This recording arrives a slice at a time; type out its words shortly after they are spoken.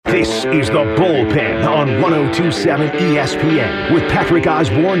This is The Bullpen on 1027 ESPN with Patrick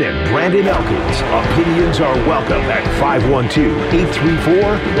Osborne and Brandon Elkins. Opinions are welcome at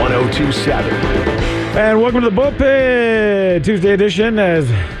 512-834-1027. And welcome to The Bullpen, Tuesday edition, as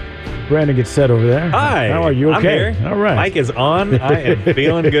Brandon gets set over there. Hi. How are you? Okay. I'm here. All right. Mic is on. I am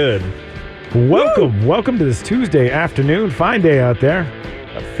feeling good. Welcome to this Tuesday afternoon. Fine day out there.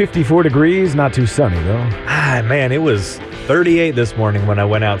 54 degrees, not too sunny, though. Man, it was 38 this morning when I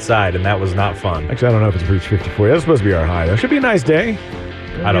went outside, and that was not fun. Actually, I don't know if it's reached 54. That's supposed to be our high, though. Should be a nice day.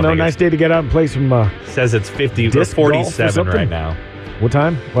 I don't think nice day to get out and play some says it's 50 or disc golf or 47 something? right now. What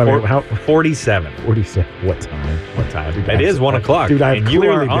time? Well, I mean, how? 47. 47. What time? What time? It is 1 o'clock. Dude, I've and you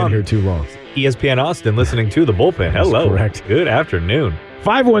clearly are been on here too long. ESPN Austin listening to The Bullpen. That's Hello. correct. Good afternoon.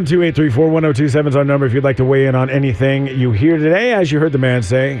 512-834-1027 is our number if you'd like to weigh in on anything you hear today. As you heard the man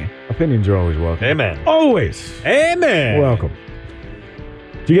say, opinions are always welcome. Amen. Always. Amen. Welcome.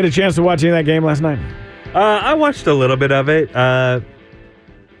 Did you get a chance to watch any of that game last night? I watched a little bit of it.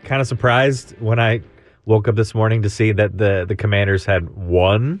 Kind of surprised when I woke up this morning to see that the Commanders had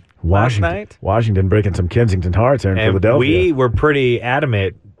won last night. Washington breaking some Kensington hearts there in Philadelphia. We were pretty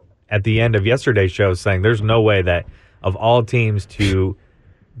adamant at the end of yesterday's show saying there's no way that of all teams to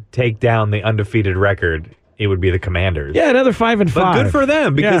take down the undefeated record, it would be the Commanders. Yeah, another 5-5. But good for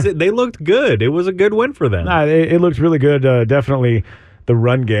them because they looked good. It was a good win for them. Nah, it looked really good. Definitely the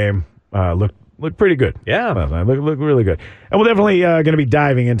run game looked pretty good. Yeah. Looked really good. And we're definitely going to be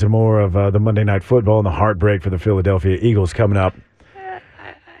diving into more of the Monday Night Football and the heartbreak for the Philadelphia Eagles coming up.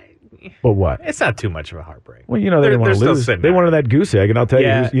 But what? It's not too much of a heartbreak. Well, they didn't want to lose. They wanted that goose egg, and I'll tell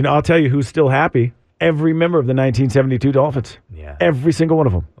you, I'll tell you who's still happy. Every member of the 1972 Dolphins. Yeah. Every single one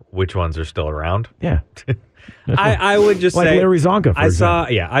of them. Which ones are still around? Yeah. I would just like say Larry Zonka, for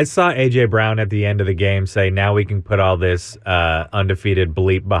example. I saw A.J. Brown at the end of the game say, now we can put all this undefeated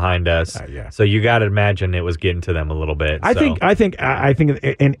bleep behind us. Yeah. So you got to imagine it was getting to them a little bit. I think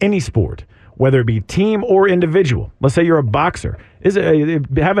in any sport, whether it be team or individual, let's say you're a boxer,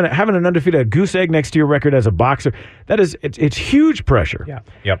 having an undefeated goose egg next to your record as a boxer, it's huge pressure. Yeah.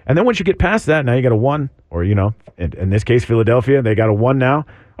 Yep. And then once you get past that, now you got a 1, or in this case Philadelphia, they got a 1 now.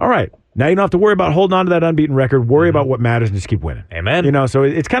 All right. Now you don't have to worry about holding on to that unbeaten record. Worry about what matters and just keep winning. Amen. So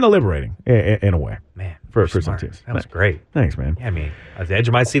it's kind of liberating in a way. Man, for some teams. That was great. Thanks, man. Yeah, I was at the edge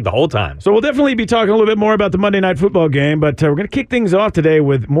of my seat the whole time. So we'll definitely be talking a little bit more about the Monday Night Football game, but we're going to kick things off today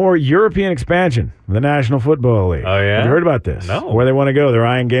with more European expansion of the National Football League. Oh, yeah? Have you heard about this? No. Where they want to go. They're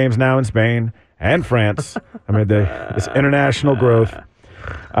eyeing games now in Spain and France. This international growth.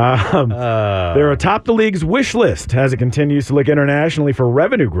 They're atop the league's wish list as it continues to look internationally for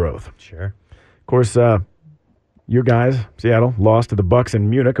revenue growth. Sure. Of course, your guys, Seattle, lost to the Bucks in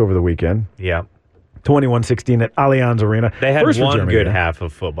Munich over the weekend. Yeah. 21-16 at Allianz Arena. They had First for one Germany, good yeah. half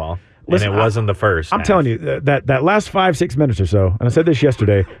of football, Listen, and it wasn't the first. I'm telling you, that last 5-6 minutes or so, and I said this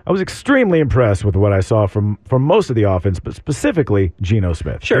yesterday, I was extremely impressed with what I saw from most of the offense, but specifically Geno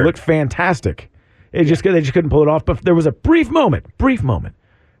Smith. Sure. It looked fantastic. They just couldn't pull it off, but there was a brief moment.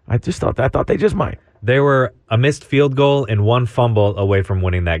 I thought they just might. They were a missed field goal and one fumble away from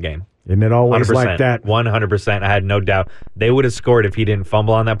winning that game. Isn't it always 100%, like that? 100%. I had no doubt. They would have scored if he didn't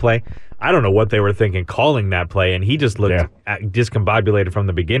fumble on that play. I don't know what they were thinking calling that play, and he just looked discombobulated from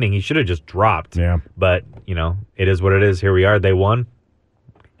the beginning. He should have just dropped. Yeah. But, it is what it is. Here we are. They won.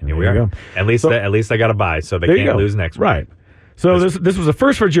 And here we are. Go. At least they got a bye, so they can't lose next week. Right. So this was a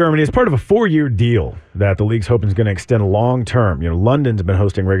first for Germany. It's part of a 4-year deal that the league's hoping is going to extend long term. London's been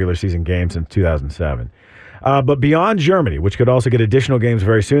hosting regular season games since 2007. But beyond Germany, which could also get additional games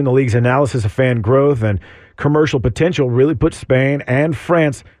very soon, the league's analysis of fan growth and commercial potential really puts Spain and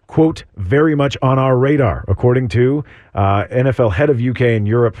France, quote, very much on our radar, according to NFL head of UK and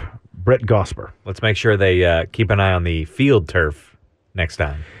Europe, Brett Gosper. Let's make sure they keep an eye on the field turf next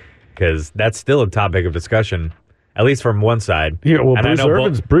time, because that's still a topic of discussion, at least from one side. Yeah, well, and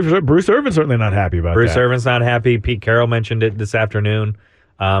Bruce Irvin's certainly not happy about that. Bruce Irvin's not happy. Pete Carroll mentioned it this afternoon.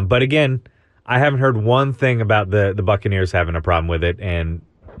 But again, I haven't heard one thing about the Buccaneers having a problem with it, and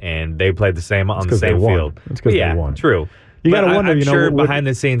they played the same on the same field. It's because they won. True. You got to wonder, I'm sure behind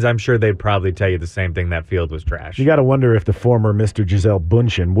the scenes, I'm sure they'd probably tell you the same thing. That field was trash. You got to wonder if the former Mr. Giselle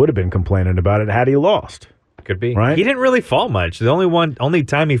Bundchen would have been complaining about it had he lost. Could be. Right? He didn't really fall much. The only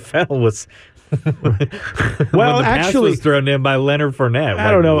time he fell was when the pass was thrown in by Leonard Fournette.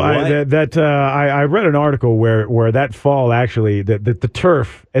 I don't know. I read an article where that fall actually the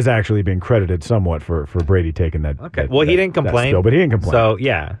turf is actually being credited somewhat for Brady taking that. Okay. Well, he didn't complain. But he didn't complain. So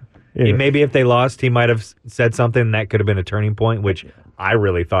yeah. Maybe if they lost, he might have said something that could have been a turning point, which I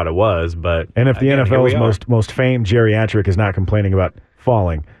really thought it was. But and if the NFL's most famed geriatric is not complaining about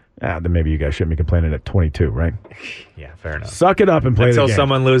falling, Then maybe you guys shouldn't be complaining at 22, right? Yeah, fair enough. Suck it up and play Until the game.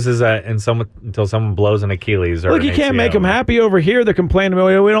 someone loses until someone blows an Achilles or Look, an you can't make ACL. them happy over here. They're complaining,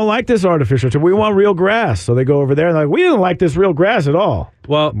 we don't like this artificial turf. We want real grass. So they go over there and they're like, we didn't like this real grass at all.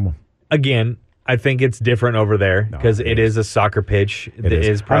 Well, again, I think it's different over there because it is a soccer pitch. It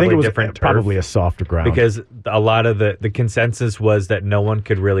is probably I think it was different turf. probably a softer ground. Because a lot of the consensus was that no one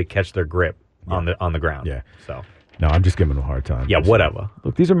could really catch their grip on the ground. Yeah. So No, I'm just giving them a hard time. yeah, whatever.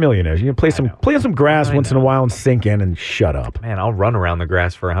 Look, these are millionaires. You can play on some grass once in a while and sink in and shut up. Man, I'll run around the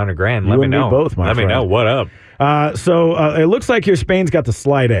grass for $100,000. You Let me and me know. both, my Let me friend. know. What up? So it looks like here Spain's got the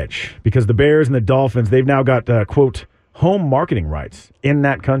slight edge because the Bears and the Dolphins, they've now got, quote, home marketing rights in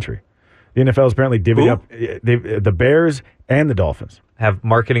that country. The NFL is apparently divvying up the Bears and the Dolphins. Have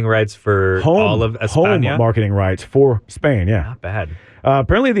marketing rights for all of España? Home marketing rights for Spain, yeah. Not bad.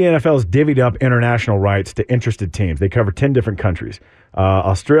 Apparently, the NFL has divvied up international rights to interested teams. They cover 10 different countries.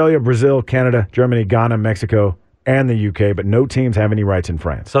 Australia, Brazil, Canada, Germany, Ghana, Mexico, and the UK, but no teams have any rights in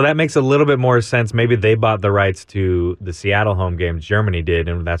France. So that makes a little bit more sense. Maybe they bought the rights to the Seattle home games. Germany did,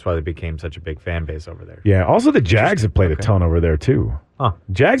 and that's why they became such a big fan base over there. Yeah, also the Jags have played a ton over there, too. Huh.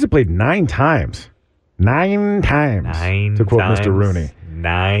 Jags have played 9 times. 9 times. 9 to quote times. Mr. Rooney.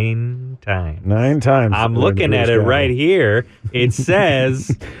 9 times. 9 times. I'm in the looking at British it Guiana. right here. It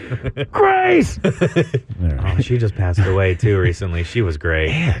says... Grace! Oh, she just passed away, too, recently. She was great.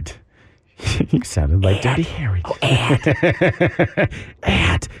 Ed. You sounded like Dirty Harry. Oh,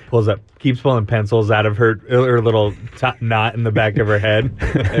 Ed. Keeps pulling pencils out of her little knot in the back of her head.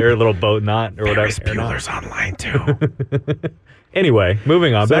 Her little boat knot or whatever. Ferris Bueller's online, too. Anyway,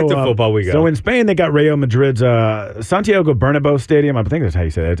 moving on. Back to football we go. So in Spain, they got Real Madrid's Santiago Bernabeu Stadium. I think that's how you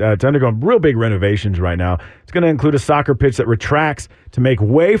say it. It's undergoing real big renovations right now. It's going to include a soccer pitch that retracts to make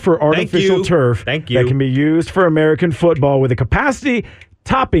way for artificial turf Thank you. that can be used for American football with a capacity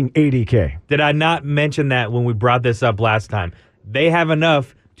topping 80K. Did I not mention that when we brought this up last time? They have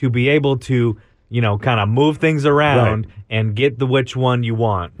enough to be able to, kind of move things around and get which one you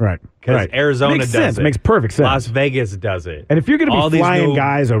want. Right. Because Arizona Makes does sense. it. Makes perfect sense. Las Vegas does it. And if you're going to All be these flying new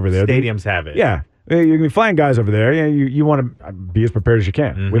guys over there, stadiums have it. Yeah. You're going to be flying guys over there. You want to be as prepared as you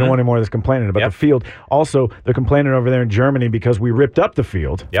can. We don't want any more of this complaining about the field. Also, they're complaining over there in Germany because we ripped up the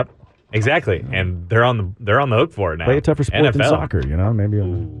field. Yep. Exactly. And they're on the hook for it now. Play a tougher sport than soccer, maybe.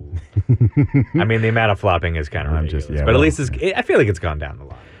 I mean, the amount of flopping is kind of ridiculous. But at least I feel like it's gone down a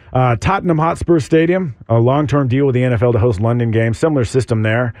lot. Tottenham Hotspur Stadium, a long-term deal with the NFL to host London games. Similar system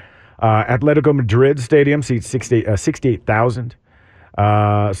there. Atletico Madrid Stadium seats 68,000.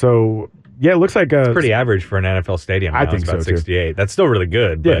 So, yeah, it looks like... it's pretty average for an NFL stadium. I now. think It's about so, too. 68. That's still really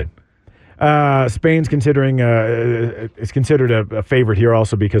good. Yeah. But Spain's considering it's considered a favorite here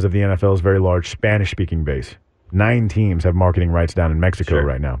also because of the NFL's very large Spanish-speaking base. 9 teams have marketing rights down in Mexico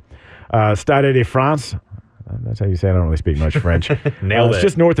right now. Stade de France, that's how you say it. I don't really speak much French. Nailed it. It's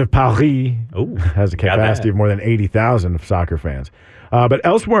just north of Paris. Ooh, Has a got capacity that. of more than 80,000 soccer fans. But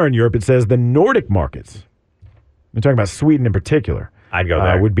elsewhere in Europe, it says the Nordic markets, we're talking about Sweden in particular, I'd go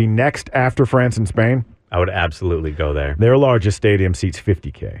there. would be next after France and Spain. I would absolutely go there. Their largest stadium seats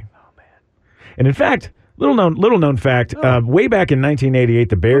 50K. And in fact, little known fact, way back in 1988,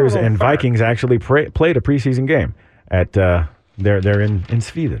 the Bears and Vikings actually played a preseason game at they're in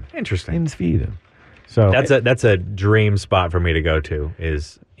Sweden. Interesting. In Sweden. So That's a dream spot for me to go to,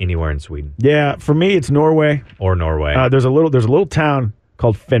 is anywhere in Sweden yeah, for me it's Norway. or Norway. There's a little town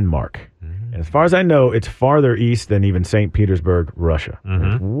called Finnmark. And as far as I know, it's farther east than even St. Petersburg, Russia.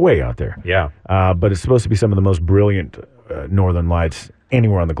 It's way out there. Yeah. But it's supposed to be some of the most brilliant northern lights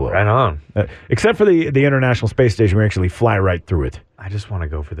anywhere on the globe. Right on. Except for the International Space Station, we actually fly right through it. I just want to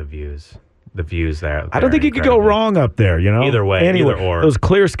go for the views. The views there. I don't think you could go wrong up there, Either way, Anywhere. either or. Those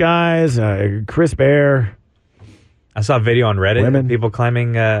clear skies, crisp air. I saw a video on Reddit Women. of people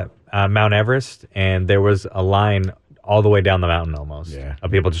climbing Mount Everest, and there was a line all the way down the mountain almost of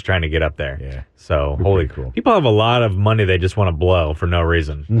people just trying to get up there. Yeah. So, Pretty cool. People have a lot of money they just want to blow for no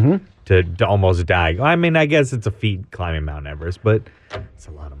reason to almost die. I mean, I guess it's a feat climbing Mount Everest, but it's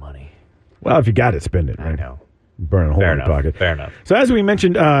a lot of money. Well, if you got it, spend it. Right? I know. Burn a hole Fair in your enough. pocket. Fair enough. So as we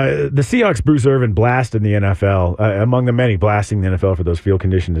mentioned, the Seahawks Bruce Irvin blasted the NFL, among the many blasting the NFL for those field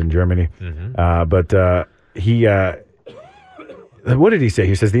conditions in Germany. But he... what did he say?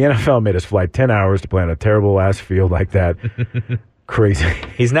 He says, the NFL made us fly 10 hours to play on a terrible-ass field like that. crazy.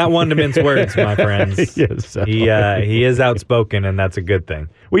 He's not one to mince words, my friends. Yes, He is outspoken, and that's a good thing.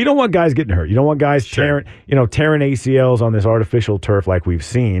 Well, you don't want guys getting hurt. You don't want guys tearing ACLs on this artificial turf like we've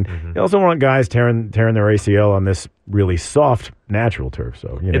seen. You also don't want guys tearing their ACL on this really soft natural turf.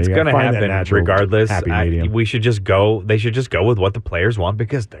 So it's going to happen regardless. Happy medium. They should just go with what the players want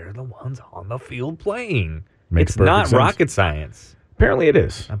because they're the ones on the field playing. Makes it's not sense. rocket science. Apparently it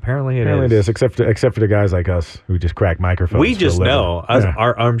is. Apparently it is. Except for the guys like us who just crack microphones. We just know, Yeah.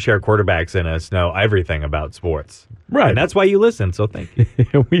 our armchair quarterbacks in us know everything about sports. Right. And that's why you listen, so thank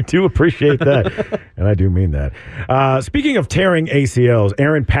you. We do appreciate that. And I do mean that. Speaking of tearing ACLs,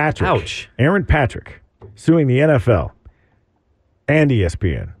 Aaron Patrick. Ouch. Aaron Patrick suing the NFL and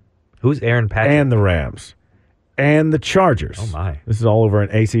ESPN Who's Aaron Patrick? and the Rams and the Chargers. Oh, my. This is all over an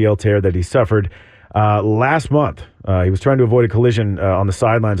ACL tear that he suffered last month. He was trying to avoid a collision on the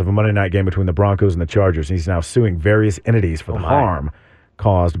sidelines of a Monday night game between the Broncos and the Chargers. He's now suing various entities for the harm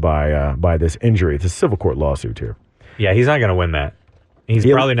caused by this injury. It's a civil court lawsuit here. Yeah, he's not going to win that. He's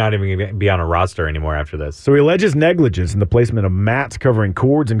probably not even going to be on a roster anymore after this. So he alleges negligence in the placement of mats covering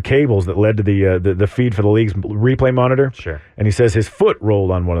cords and cables that led to the feed for the league's replay monitor. Sure. And he says his foot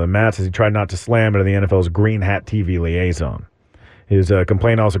rolled on one of the mats as he tried not to slam into the NFL's green hat TV liaison. His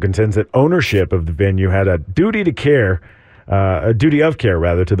complaint also contends that ownership of the venue had a duty of care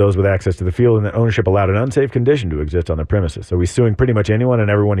to those with access to the field, and that ownership allowed an unsafe condition to exist on the premises. So he's suing pretty much anyone and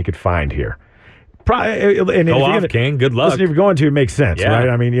everyone he could find here. Go off, King. Good luck. Listen, if you're going to, it makes sense, right?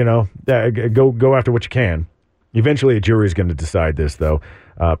 I mean, go after what you can. Eventually, a jury's going to decide this, though.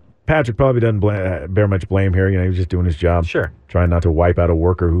 Patrick probably doesn't bear much blame here. He was just doing his job. Sure. Trying not to wipe out a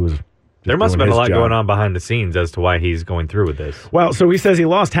worker who was There must have been a lot going on behind the scenes as to why he's going through with this. Well, so he says he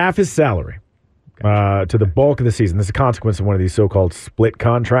lost half his salary to the bulk of the season. This is a consequence of one of these so-called split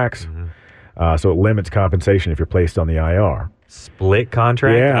contracts. So it limits compensation if you're placed on the IR. Split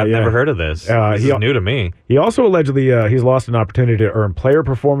contract? Yeah, I've never heard of this. This is new to me. He also allegedly he's lost an opportunity to earn player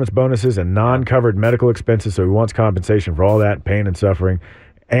performance bonuses and non-covered medical expenses, so he wants compensation for all that pain and suffering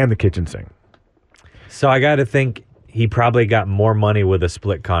and the kitchen sink. So I got to think he probably got more money with a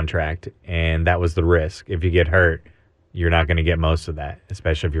split contract, and that was the risk. If you get hurt, you're not going to get most of that,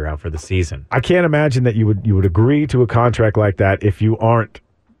 especially if you're out for the season. I can't imagine that you would agree to a contract like that if you aren't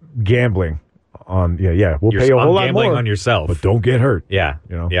gambling on we'll pay you a whole lot more. Gambling on yourself. But don't get hurt. Yeah.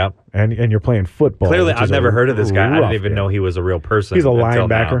 Yep. And you're playing football. Clearly, I've never heard of this guy. I didn't even know he was a real person. He's a until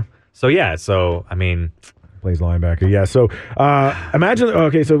linebacker. Now. So I mean, plays linebacker. Yeah. So imagine.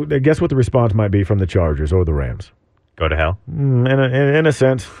 Okay. So guess what the response might be from the Chargers or the Rams? Go to hell. In a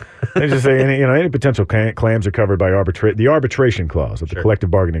sense, they just say any potential claims are covered by the arbitration clause of the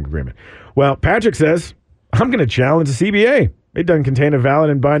collective bargaining agreement. Well, Patrick says, I'm going to challenge the CBA. It doesn't contain a valid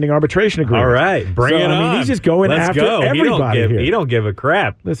and binding arbitration agreement. All right, bring it on. He's just going after everybody here. He don't give a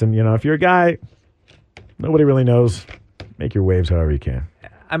crap. Listen, if you're a guy, nobody really knows. Make your waves however you can.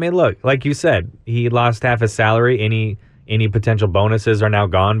 I mean, look, like you said, he lost half his salary. Any potential bonuses are now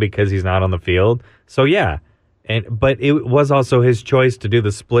gone because he's not on the field. So yeah. But it was also his choice to do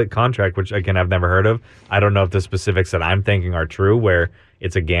the split contract, which, again, I've never heard of. I don't know if the specifics that I'm thinking are true, where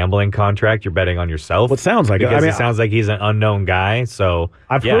it's a gambling contract. You're betting on yourself. Well, it sounds like it. It sounds like he's an unknown guy. So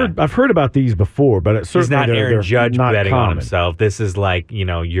I've heard about these before, but he's not Aaron Judge betting on himself. This is like,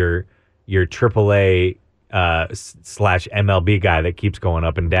 your AAA / MLB guy that keeps going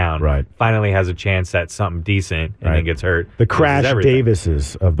up and down. Right. Finally has a chance at something decent and then gets hurt. The Crash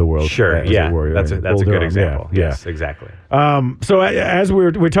Davises of the world. Sure. Yeah. That's a good example. Yeah. Yes, exactly. So as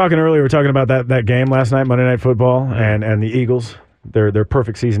we were talking earlier, we were talking about that game last night, Monday Night Football, and the Eagles. Their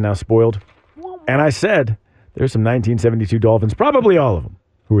perfect season now spoiled. And I said there's some 1972 Dolphins, probably all of them,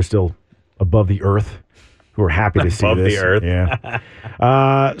 who are still above the earth, who are happy to see above this. the earth. Yeah.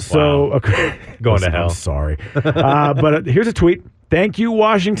 Going to hell. I'm sorry. But here's a tweet. Thank you,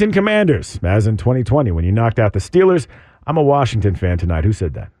 Washington Commanders. As in 2020, when you knocked out the Steelers. I'm a Washington fan tonight. Who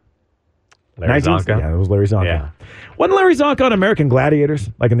said that? Larry Zonka? Yeah, it was Larry Zonka. Yeah. Wasn't Larry Zonka on American Gladiators,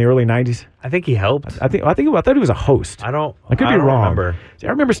 like in the early 90s? I think he helped. I thought he was a host. I could be wrong. Remember. See,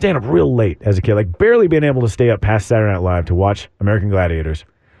 I remember staying up real late as a kid, like barely being able to stay up past Saturday Night Live to watch American Gladiators.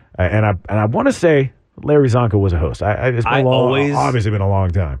 And I want to say Larry Zonka was a host. It's been obviously been a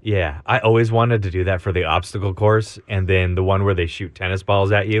long time. Yeah, I always wanted to do that for the obstacle course, and then the one where they shoot tennis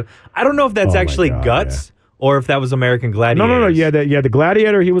balls at you. I don't know if that's actually Guts or if that was American Gladiators. No. Yeah, the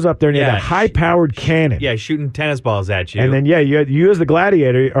Gladiator. He was up there and he had a high-powered cannon. Yeah, shooting tennis balls at you. And then you as the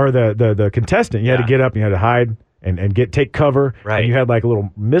gladiator or the contestant, you had to get up and you had to hide and take cover. Right. And you had like a little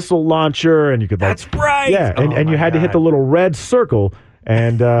missile launcher and you could That's right. Yeah, and you had to hit the little red circle.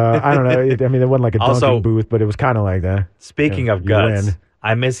 And I don't know. I mean, it wasn't like a Also- dunking booth, but it was kind of like that. Speaking Yeah, of you guts, win.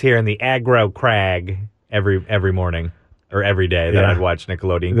 I miss hearing the aggro crag every morning or every day that Yeah. I'd watch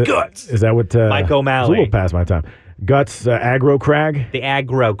Nickelodeon. Guts. Is that what? Mike It's O'Malley. a little past my time. Guts, aggro crag, The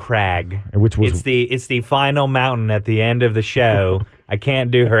aggro crag. which was It's the final mountain at the end of the show. I can't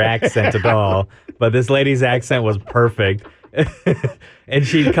do her accent at all, but this lady's accent was perfect. And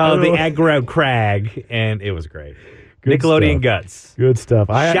she'd call it the aggro crag, and it was great. Good Nickelodeon stuff. Guts. good stuff.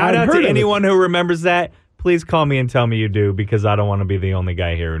 Shout I'd out heard to of it. anyone who remembers that. Please call me and tell me you do, because I don't want to be the only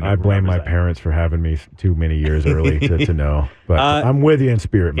guy here who I blame my remembers that. parents for having me too many years early to know. But I'm with you in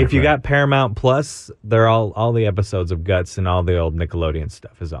spirit, my If you friend. got Paramount Plus, they're all the episodes of Guts and all the old Nickelodeon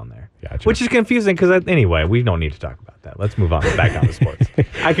stuff is on there. Gotcha. Which is confusing because anyway, we don't need to talk about that. Let's move on back on to sports.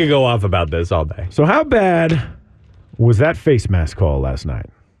 I could go off about this all day. So how bad was that face mask call last night?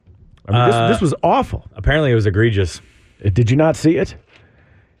 I mean, this was awful. Apparently, it was egregious. Did you not see it?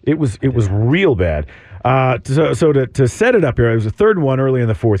 It was real bad. So to set it up here, it was a 3rd and 1 early in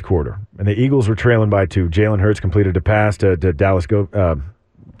the 4th quarter, and the Eagles were trailing by 2. Jalen Hurts completed a pass to Dallas Goedert.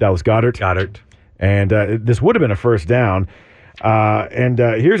 Goddard. And this would have been a first down.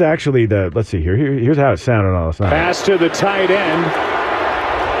 Here's actually let's see here. Here's how it sounded on the side. Pass to the tight end.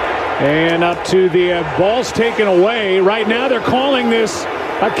 And up to the ball's taken away. Right now they're calling this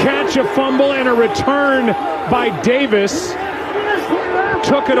a catch, a fumble, and a return by Davis.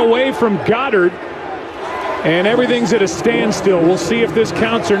 Took it away from Goddard. And everything's at a standstill. We'll see if this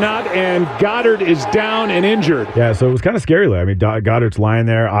counts or not. And Goddard is down and injured. Yeah, so it was kind of scary. I mean, Goddard's lying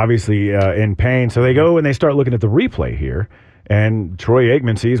there, obviously in pain. So they go and they start looking at the replay here. And Troy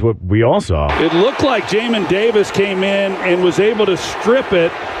Aikman sees what we all saw. It looked like Jamin Davis came in and was able to strip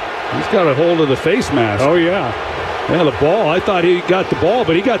it. He's got a hold of the face mask. Oh, yeah. Yeah, the ball. I thought he got the ball,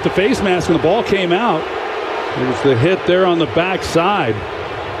 but he got the face mask and the ball came out. It was the hit there on the backside.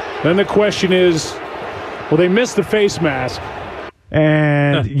 Then the question is, well, they missed the face mask.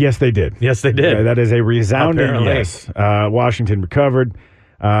 And yes, they did. Yes, they did. Yeah, that is a resounding Apparently. yes. Washington recovered.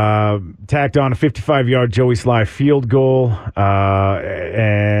 Tacked on a 55-yard Joey Sly field goal.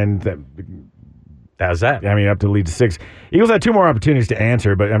 That was that. I mean, up to lead to 6. Eagles had 2 more opportunities to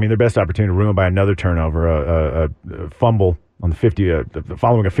answer, but I mean, their best opportunity ruined by another turnover, a fumble on the 50,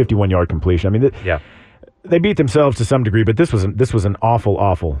 following a 51-yard completion. I mean, Yeah, they beat themselves to some degree, but this was an awful,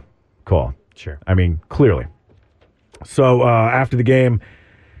 awful call. sure. I mean, clearly. So after the game,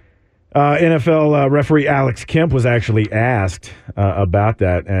 NFL referee Alex Kemp was actually asked about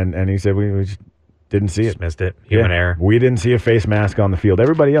that, and he said we just didn't see Just it. missed it. Human Yeah, error. We didn't see a face mask on the field.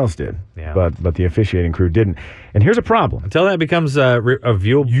 Everybody else did, Yeah. but the officiating crew didn't. And here's a problem: Until that becomes a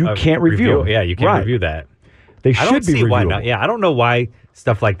view, You can't review it. Yeah, you can't Right. review that. they I should don't be see why reviewable. not. Yeah, I don't know why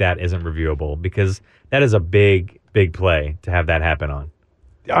stuff like that isn't reviewable, because that is a big play to have that happen on.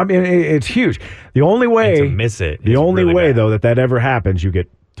 I mean, it's huge. The only way And to miss it the is only really way bad. though that ever happens, you get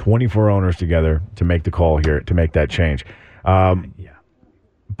 24 owners together to make the call here to make that change. Yeah.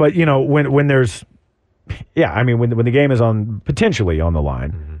 But you know, when there's, yeah, I mean, when the game is potentially on the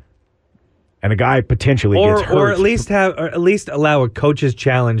line, and a guy potentially gets hurt, or at least allow a coach's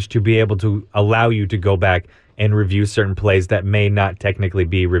challenge to be able to allow you to go back and review certain plays that may not technically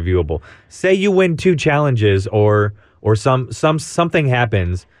be reviewable. Say you win 2 challenges, or something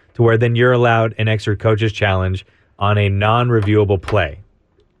happens to where then you're allowed an extra coach's challenge on a non-reviewable play.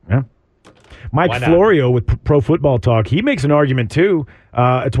 Yeah. Mike Why not? Florio with Pro Football Talk, he makes an argument too.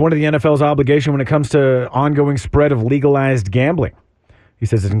 It's one of the NFL's obligation when it comes to ongoing spread of legalized gambling. He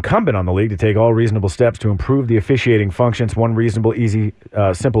says it's incumbent on the league to take all reasonable steps to improve the officiating functions. One reasonable, easy,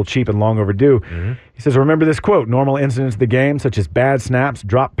 simple, cheap, and long overdue. Mm-hmm. He says, remember this quote: normal incidents of the game, such as bad snaps,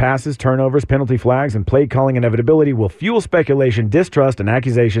 drop passes, turnovers, penalty flags, and play calling inevitability, will fuel speculation, distrust, and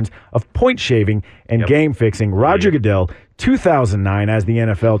accusations of point shaving and game fixing. Roger Goodell, 2009, as the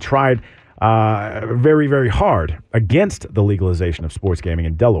NFL tried very, very hard against the legalization of sports gaming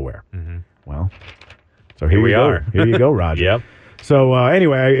in Delaware. Well, so here we you go. are. Here you go, Roger. Yep. So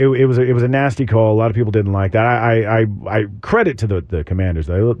anyway, it was a nasty call. A lot of people didn't like that. I credit to the Commanders.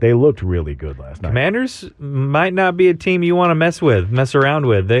 They looked really good last night. Commanders might not be a team you want to mess around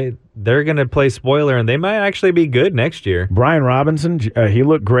with. They're going to play spoiler, and they might actually be good next year. Brian Robinson, he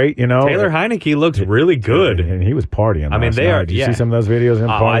looked great. You know, Taylor Heineke looks really good. and he was partying. I mean, last they night. are. Did you Yeah. see some of those videos? Of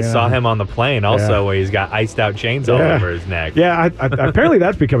him Oh, I partying? saw him on the plane also, Yeah. where he's got iced out chains all Yeah. over his neck. Yeah, apparently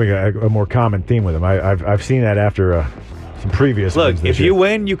that's becoming a more common theme with him. I've seen that after some previous. Look, wins this if you year.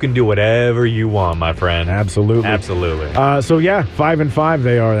 win, you can do whatever you want, my friend. Absolutely. Absolutely. So yeah, 5-5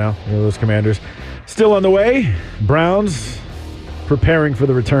 they are now. Those Commanders still on the way. Browns preparing for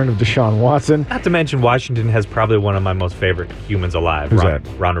the return of Deshaun Watson. Not to mention, Washington has probably one of my most favorite humans alive. Who's that?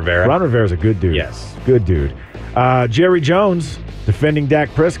 Ron Rivera. Ron Rivera's a good dude. Yes. Good dude. Jerry Jones defending Dak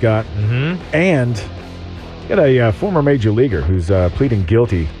Prescott. Mm-hmm. And got a former major leaguer who's pleading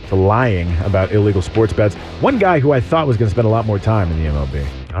guilty to lying about illegal sports bets. One guy who I thought was going to spend a lot more time in the MLB.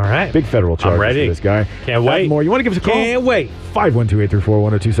 All right. Big federal charges I'm ready. for this guy. Can't wait. More. You want to give us a call? Can't wait.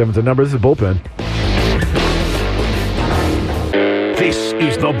 512-834-1027 is the number. This is Bullpen. This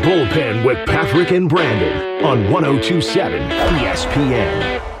is the Bullpen with Patrick and Brandon on 102.7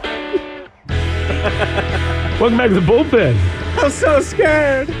 ESPN. Welcome back to the Bullpen. I'm so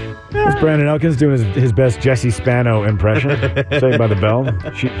scared. It's Brandon Elkins doing his best Jesse Spano impression. Saved by the Bell.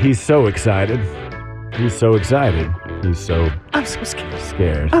 He's so excited. He's so excited. I'm so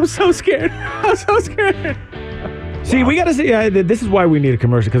scared. I'm so scared. I'm so scared. See, we got to see. This is why we need a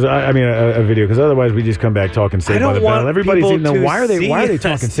commercial, because I mean a video, because otherwise we just come back talking Saved by the Bell. Everybody's people even though to why are they see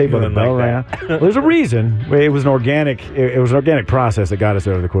talking us Saved by the doing Bell like right now? Well, there's a reason. It was an organic process that got us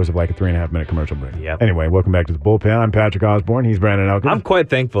over the course of like a 3.5-minute commercial break. Yep. Anyway, welcome back to the Bullpen. I'm Patrick Osborne. He's Brandon Elkins. I'm quite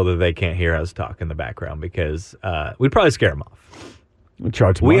thankful that they can't hear us talk in the background because we'd probably scare them off. We'll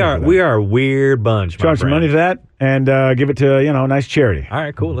charge some We money are for that. we are a weird bunch. my Charge some friend. money for that and give it to a nice charity. All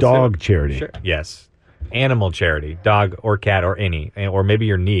right, cool. Let's Dog do it. charity. Sure. Yes. Animal charity, dog or cat or any, or maybe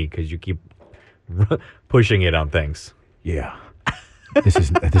your knee because you keep pushing it on things. Yeah.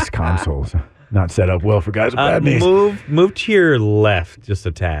 This console's not set up well for guys with bad knees. Move to your left just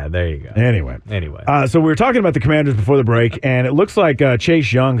a tad. There you go. Anyway. So we were talking about the Commanders before the break, and it looks like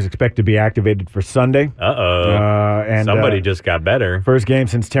Chase Young is expected to be activated for Sunday. And somebody just got better. First game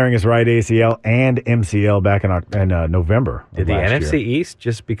since tearing his right ACL and MCL back in November. Did the NFC East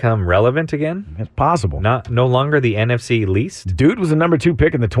just become relevant again? It's possible. No longer the NFC least. Dude was the number 2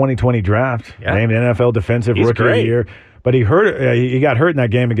 pick in the 2020 draft. Yeah. Named NFL Defensive He's Rookie of the great. Year. But he got hurt in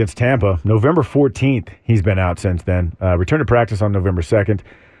that game against Tampa. November 14th, he's been out since then. Returned to practice on November 2nd.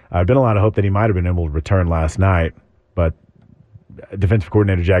 Been a lot of hope that he might have been able to return last night. But defensive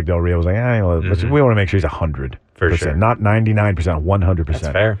coordinator Jack Del Rio was like, we want to make sure he's 100%. For sure. Not 99%, 100%. That's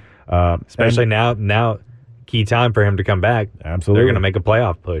fair. Especially now, key time for him to come back. Absolutely. They're going to make a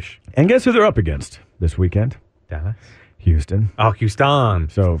playoff push. And guess who they're up against this weekend? Dallas. Houston. Oh, Houston.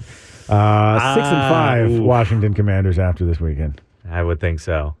 So 6-5 oof. Washington Commanders after this weekend. I would think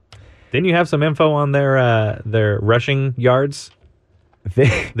so. Didn't you have some info on their rushing yards?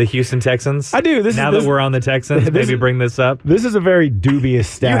 The Houston Texans? I do. Now that we're on the Texans, maybe bring this up. This is a very dubious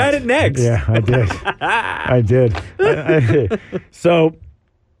stat. You had it next. Yeah, I did. I did. So,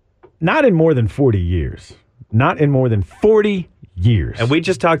 not in more than 40 years. Not in more than 40 years. And we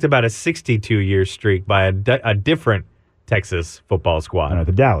just talked about a 62-year streak by a different Texas football squad.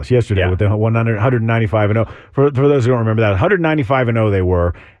 The Dallas yesterday with the 195-0. For those who don't remember that, 195-0 they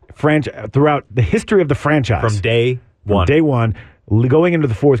were throughout the history of the franchise. From day one. Going into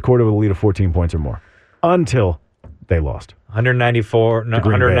the fourth quarter with a lead of 14 points or more until they lost. 194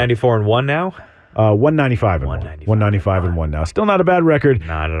 and 1 now? 195 and 195 and 1 now. Still not a bad record.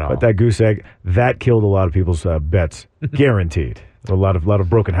 Not at all. But that goose egg, that killed a lot of people's bets. Guaranteed. A lot of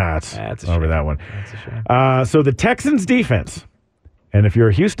broken hats over that one. That's a shame. So the Texans defense, and if you're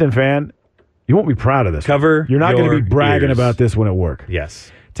a Houston fan, you won't be proud of this. Cover You're not going to your be bragging ears. about this when at work.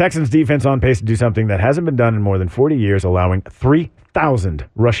 Yes. Texans defense on pace to do something that hasn't been done in more than 40 years, allowing 3,000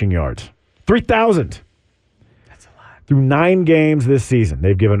 rushing yards. 3,000. That's a lot. Through 9 games this season,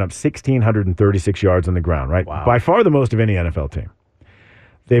 they've given up 1,636 yards on the ground, right? Wow. By far the most of any NFL team.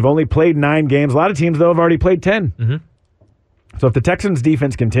 They've only played 9 games. A lot of teams, though, have already played 10. Mm-hmm. So if the Texans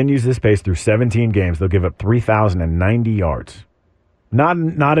defense continues this pace through 17 games, they'll give up 3,090 yards. Not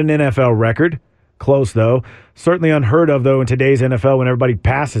an NFL record. Close, though. Certainly unheard of, though, in today's NFL when everybody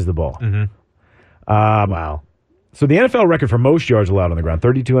passes the ball. Mm-hmm. Wow. So the NFL record for most yards allowed on the ground,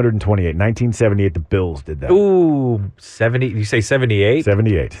 3,228. 1978, the Bills did that. Ooh, 70. You say 78?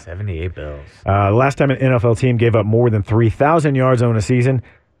 78. 78 Bills. The last time an NFL team gave up more than 3,000 yards on a season,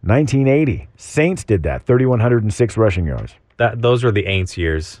 1980. Saints did that, 3,106 rushing yards. Those were the Aints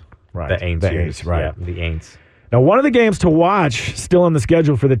years. Right. The Aints The years. Aints, right. Yeah, the Aints. Now, one of the games to watch still on the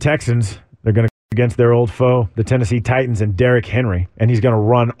schedule for the Texans, they're going to go against their old foe, the Tennessee Titans, and Derrick Henry, and he's going to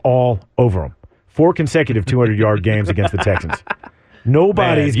run all over them. 4 consecutive 200-yard games against the Texans.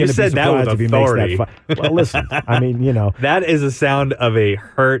 Nobody's going to be surprised if he makes that. Well, listen, I mean, That is a sound of a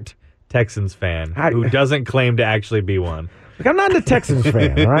hurt Texans fan who doesn't claim to actually be one. Look, I'm not a Texans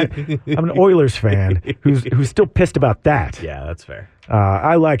fan, all right? I'm an Oilers fan who's still pissed about that. Yeah, that's fair.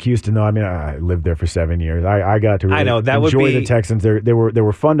 I like Houston, though. I mean, I lived there for 7 years. I got to really I know, that would enjoy be- the Texans. They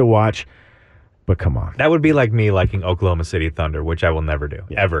were fun to watch. But come on. That would be like me liking Oklahoma City Thunder, which I will never do.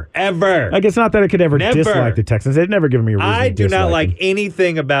 Ever. Like, it's not that I could ever Never. dislike the Texans. They've never given me a reason I to do not dislike like them.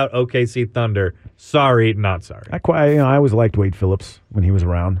 anything about OKC Thunder. Sorry, not sorry. I always liked Wade Phillips when he was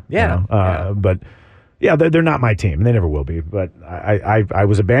around. Yeah, yeah. But, yeah, they're not my team. And they never will be. But I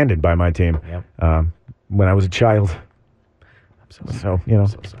was abandoned by my team when I was a child. So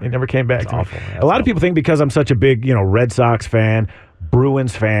they never came back to me. awful. That's A lot of people think because I'm such a big, Red Sox fan,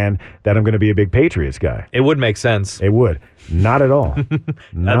 Bruins fan, that I'm going to be a big Patriots guy. It would make sense. It would. Not at all. And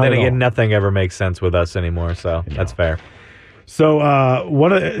Not then at again, all. nothing ever makes sense with us anymore, so that's fair. So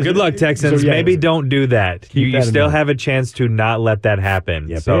Good luck, Texans. So, yeah, Maybe don't do that. You that in still mind. have a chance to not let that happen.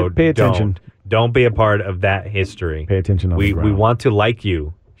 Yeah, so pay attention. Don't be a part of that history. Pay attention on we the ground. want to like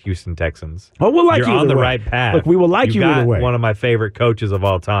you, Houston Texans. Well, we'll like You're you on either the way. right path. Look, we will like you got either way. One of my favorite coaches of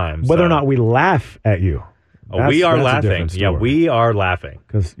all time. Whether so. or not we laugh at you. We are laughing. Yeah, we are laughing.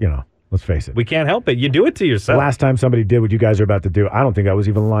 Because, let's face it. We can't help it. You do it to The yourself. last time somebody did what you guys are about to do, I don't think I was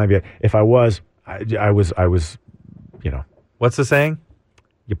even live yet. If I was, I was, What's the saying?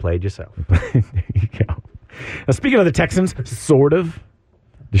 You played yourself. There you go. Now, speaking of the Texans, sort of.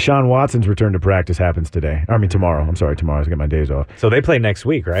 Deshaun Watson's return to practice happens today. Tomorrow. I'm sorry, tomorrow. I get my days off. So they play next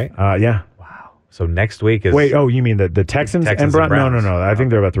week, right? Yeah. So next week is... Wait, you mean the Texans, Texans and and Browns? Browns. No. I think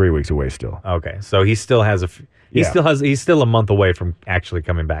they're about 3 weeks away still. Okay, so he still has he's still a month away from actually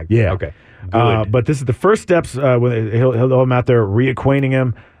coming back. Yeah. Okay. Good. But this is the first steps. When he'll have him out there reacquainting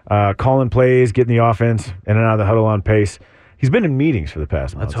him, calling plays, getting the offense in and out of the huddle on pace. He's been in meetings for the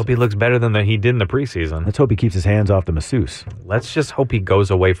past month. Let's hope he looks better than he did in the preseason. Let's hope he keeps his hands off the masseuse. Let's just hope he goes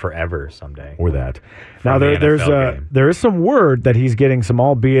away forever someday. Or that. From Now the NFL game. there is some word that he's getting some,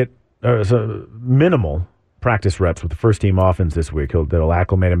 albeit minimal, practice reps with the first team offense this week. That'll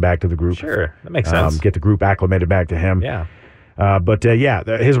acclimate him back to the group. Sure, that makes sense. Get the group acclimated back to him. Yeah. But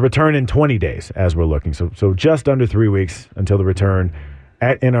his return in 20 days as we're looking. So just under 3 weeks until the return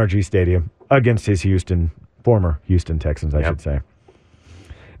at NRG Stadium against his former Houston Texans, I should say.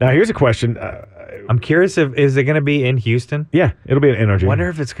 Now, here's a question. I'm curious is it going to be in Houston? Yeah, it'll be at NRG. I wonder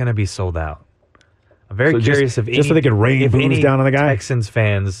if it's going to be sold out. I'm very curious if so they could rain if booze any down on the guy? Texans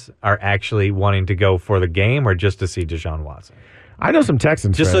fans are actually wanting to go for the game or just to see Deshaun Watson. I know some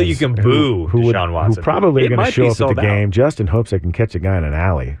Texans Just so fans you can boo Deshaun Watson. who probably It are going to might show be up at the sold out. game just in hopes they can catch a guy in an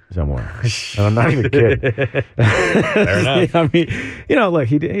alley somewhere. And I'm not even kidding. Fair enough. I mean, look,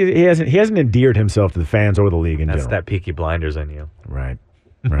 he hasn't endeared himself to the fans or the league in That's general. that Peaky Blinders in you. Right.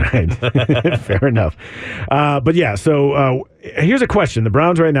 Fair enough. But yeah, so here's a question. The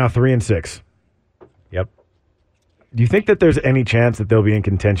Browns right now 3-6. Yep. Do you think that there's any chance that they'll be in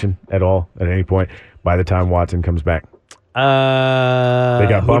contention at all at any point by the time Watson comes back? They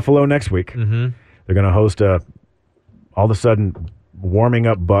got Buffalo next week. Mm-hmm. They're going to host all of a sudden warming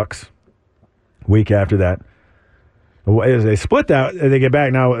up Bucks week after that. As they split that, they get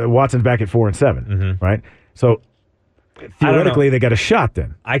back now. Watson's back at 4-7, right? So theoretically, they got a shot.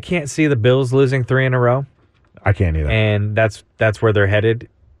 Then I can't see the Bills losing 3 in a row, I can't either. and that's where they're headed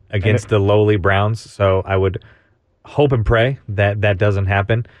against the lowly Browns. So I would hope and pray that doesn't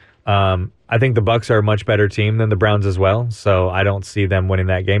happen. I think the Bucks are a much better team than the Browns as well, so I don't see them winning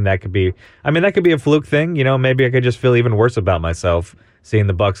that game. That could be a fluke thing. Maybe I could just feel even worse about myself seeing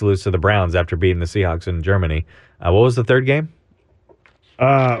the Bucks lose to the Browns after beating the Seahawks in Germany. What was the third game?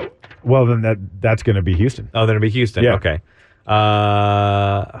 Well, then that's going to be Houston. Oh, then it'll be Houston. Yeah. Okay.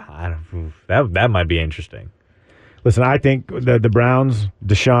 That might be interesting. Listen, I think the Browns,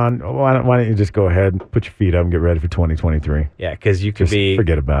 Deshaun, why don't you just go ahead and put your feet up and get ready for 2023? Yeah, because you could Just be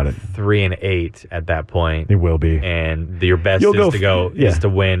forget about it. 3-8 at that point. It will be. And your best You'll is to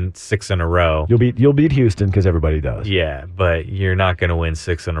win 6 in a row. You'll beat Houston because everybody does. Yeah, but you're not going to win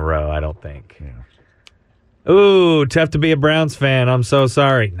 6 in a row, I don't think. Yeah. Ooh, tough to be a Browns fan. I'm so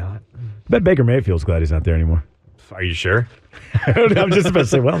sorry. Not. I bet Baker Mayfield's glad he's not there anymore. Are you sure? I'm just about to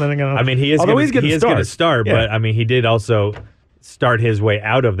say, well, then I'm going to. I mean, he is going to start, Yeah. but I mean, he did also start his way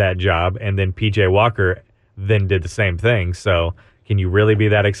out of that job, and then PJ Walker then did the same thing. So, can you really be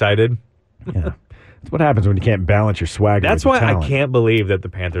that excited? Yeah. That's what happens when you can't balance your swagger. That's with why your I talent. can't believe that the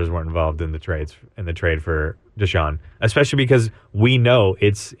Panthers weren't involved in the trade for Deshaun, especially because we know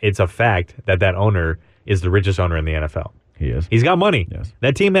it's a fact that owner is the richest owner in the NFL. He is. He's got money. Yes.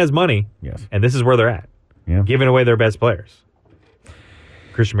 That team has money. Yes. And this is where they're at. Yeah. Giving away their best players.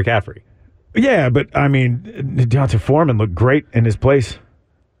 Christian McCaffrey. Yeah, but I mean, Deontay Foreman looked great in his place.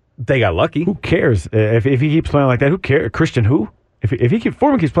 They got lucky. Who cares if he keeps playing like that? Who cares? Christian who? If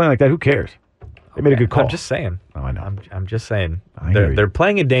Foreman keeps playing like that, who cares? They made a good call. I'm just saying. Oh, I know. I'm just saying. I hear you. They're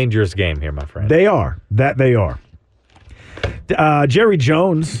playing a dangerous game here, my friend. They are. That they are. Jerry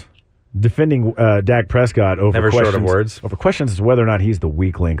Jones defending Dak Prescott over Never questions, short of words. over questions as to whether or not he's the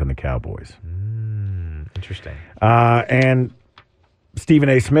weak link on the Cowboys. Interesting. And Stephen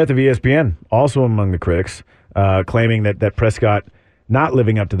A. Smith of ESPN, also among the critics, claiming that Prescott not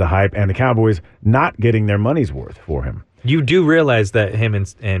living up to the hype and the Cowboys not getting their money's worth for him. You do realize that him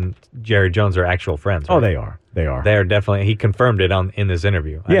and Jerry Jones are actual friends, right? Oh, they are. They are. They are definitely. He confirmed it in this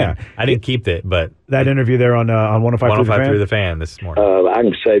interview. I didn't keep it, but That interview there on 105 through the fan this morning. I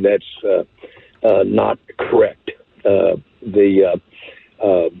can say that's not correct. The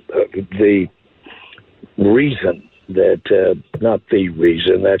reason that, not the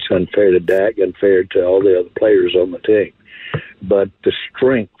reason, that's unfair to Dak, unfair to all the other players on the team, but the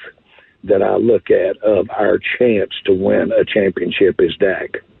strength that I look at of our chance to win a championship is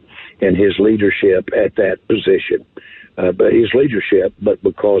Dak and his leadership at that position. But his leadership, but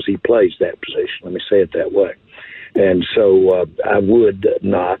because he plays that position. Let me say it that way. And so I would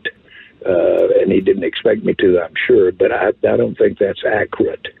not, and he didn't expect me to, I'm sure, but I don't think that's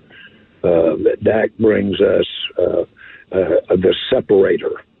accurate. That Dak brings us the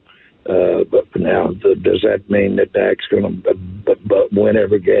separator. But now, does that mean that Dak's going to win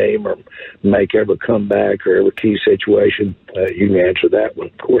every game or make every comeback or every key situation? You can answer that one.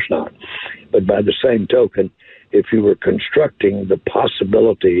 Of course not. But by the same token, if you were constructing the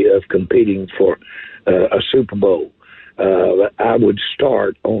possibility of competing for a Super Bowl, I would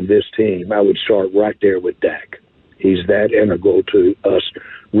start on this team. I would start right there with Dak. He's that integral to us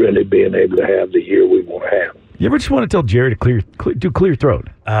really being able to have the year we want to have. You ever just want to tell Jerry to clear your throat?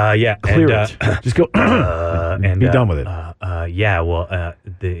 Yeah. Clear it. Just go and be done with it.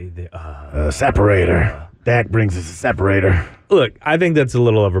 The Separator. Dak brings us a separator. Look, I think that's a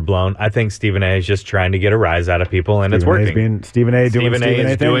little overblown. I think Stephen A. is just trying to get a rise out of people, and it's working. Stephen A. doing Stephen A.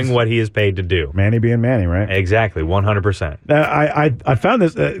 is doing what he is paid to do. Manny being Manny, right? Exactly, 100%. I found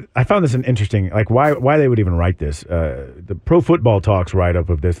this. I found this an interesting. Like why they would even write this. The Pro Football Talks write up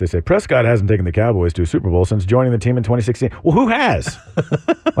of this. They say Prescott hasn't taken the Cowboys to a Super Bowl since joining the team in 2016. Well, who has?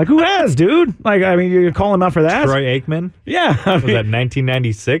 Like who has, dude? Like I mean, you call him out for that? Troy Aikman. Yeah, I Was mean, that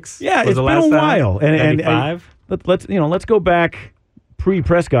 1996? Yeah, was it's the been last a time? while. And 95. Let's go back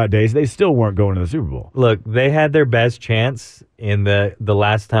pre-Prescott days. They still weren't going to the Super Bowl. Look, they had their best chance in the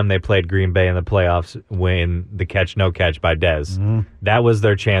last time they played Green Bay in the playoffs when the catch no catch by Dez. Mm-hmm. That was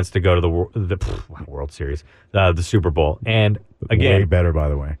their chance to go to the World Series, the Super Bowl. And again, Way better, by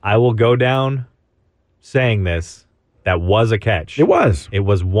the way. I will go down saying this. That was a catch. It was. It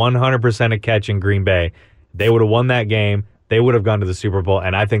was 100% a catch in Green Bay. They would have won that game. They would have gone to the Super Bowl,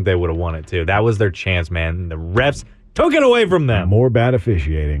 and I think they would have won it too. That was their chance, man. The refs took it away from them. More bad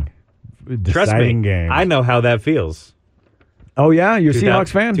officiating. Trust me, Deciding games. I know how that feels. Oh, yeah? You're a Seahawks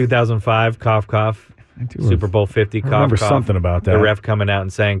fan? 2005, cough, cough. Super Bowl 50, cough, remember cough. something about that. The ref coming out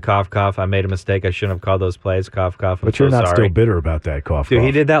and saying, cough, cough, I made a mistake. I shouldn't have called those plays. Cough, cough. But you're not still bitter about that, cough, Dude, cough.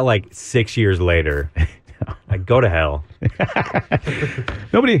 he did that like 6 years later. Like, go to hell.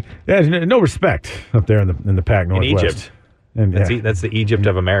 Nobody, there's no respect up there in the Pac Northwest. Egypt. And, That's the Egypt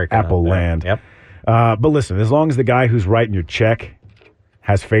of America. Apple up there. land. Yep. But listen, as long as the guy who's writing your check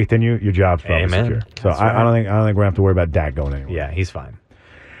has faith in you, your job's probably Amen. secure. So That's I don't think we're gonna have to worry about Dak going anywhere. Yeah, he's fine.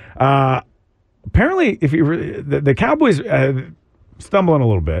 Apparently, if you the Cowboys stumbling a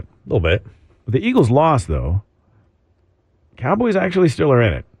little bit. A little bit. The Eagles lost though. Cowboys actually still are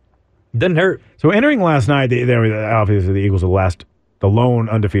in it. Didn't hurt. So entering last night, they were obviously the Eagles are the lone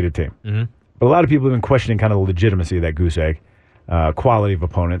undefeated team. Mm-hmm. But a lot of people have been questioning kind of the legitimacy of that goose egg, quality of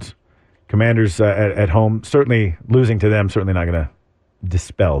opponents. Commanders at home, certainly losing to them, certainly not going to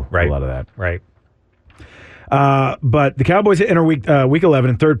dispel a lot of that. Right. But the Cowboys enter week 11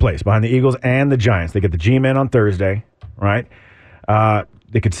 in third place behind the Eagles and the Giants. They get the G-Men on Thursday, right?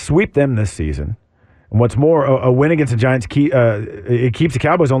 They could sweep them this season. And what's more, a win against the Giants, it keeps the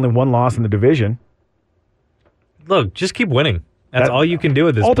Cowboys only one loss in the division. Look, just keep winning. That's all you can do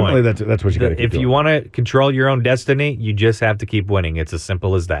at this ultimately, point. that's what you got to keep If doing. you want to control your own destiny, you just have to keep winning. It's as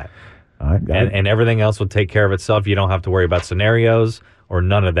simple as that. And everything else will take care of itself. You don't have to worry about scenarios or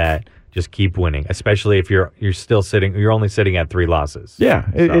none of that. Just keep winning, especially if you're still sitting. You're only sitting at 3 losses. Yeah,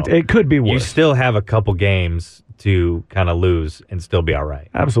 it could be worse. You still have a couple games to kind of lose and still be all right.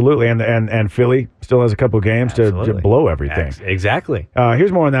 Absolutely, and Philly still has a couple games to blow everything. Exactly.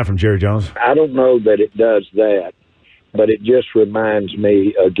 Here's more on that from Jerry Jones. I don't know that it does that, but it just reminds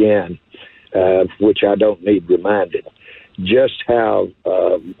me again, which I don't need reminded, just how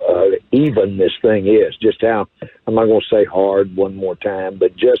even this thing is, just how, I'm not going to say hard one more time,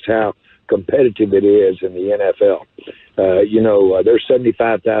 but just how competitive it is in the NFL. There's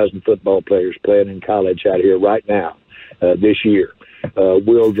 75,000 football players playing in college out here right now this year.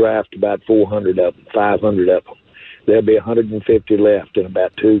 We'll draft about 400 of them, 500 of them. There'll be 150 left in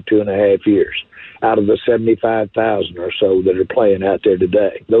about 2.5 years out of the 75,000 or so that are playing out there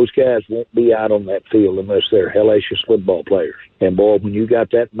today. Those guys won't be out on that field unless they're hellacious football players. And boy, when you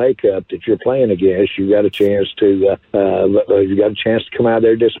got that makeup that you're playing against, you got a chance to come out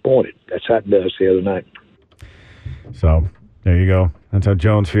there disappointed. That's how it does the other night. So there you go. That's how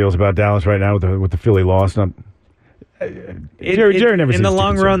Jones feels about Dallas right now with the Philly loss. Jerry never. In the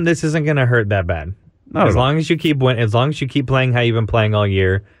long run, this isn't going to hurt that bad. As long as you keep playing how you've been playing all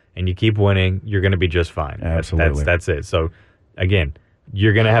year, and you keep winning, you're going to be just fine. Absolutely, that's it. So, again,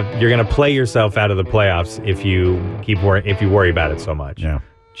 you're gonna play yourself out of the playoffs if you worry about it so much. Yeah,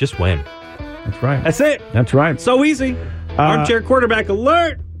 just win. That's right. That's it. That's right. So easy. Armchair quarterback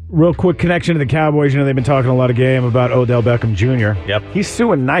alert. Real quick connection to the Cowboys. You know they've been talking a lot of game about Odell Beckham Jr. Yep. He's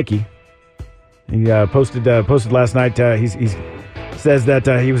suing Nike. He posted last night. He's says that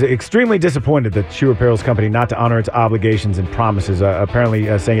he was extremely disappointed that Shoe Apparel's company not to honor its obligations and promises, apparently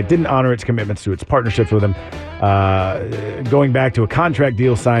saying it didn't honor its commitments to its partnerships with him, going back to a contract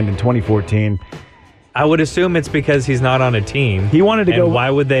deal signed in 2014. I would assume it's because he's not on a team. He wanted to go. Why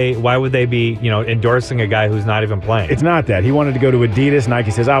would they be, endorsing a guy who's not even playing? It's not that. He wanted to go to Adidas.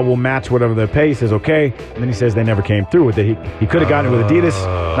 Nike says, we'll match whatever they pay. He says, okay. And then he says they never came through with it. He could have gotten it with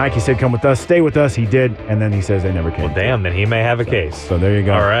Adidas. Nike said, come with us, stay with us. He did. And then he says they never came through. Damn, then he may have a case. So there you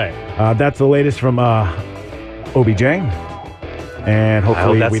go. All right. That's the latest from OBJ. And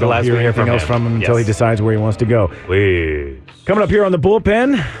hopefully we don't hear anything else from him until he decides where he wants to go. Please. Coming up here on the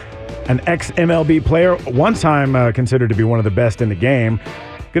Bullpen, an ex-MLB player, one time considered to be one of the best in the game,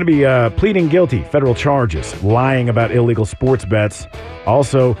 going to be pleading guilty, federal charges, lying about illegal sports bets,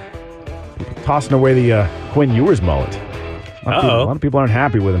 also tossing away the Quinn Ewers mullet. A lot of people aren't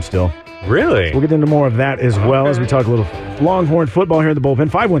happy with him still. Really? So we'll get into more of that as well as we talk a little Longhorn football here in the Bullpen.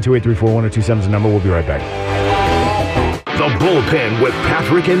 512-834-1027 is the number. We'll be right back. The Bullpen with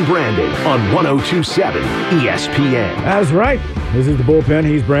Patrick and Brandon on 102.7 ESPN. That's right. This is the Bullpen.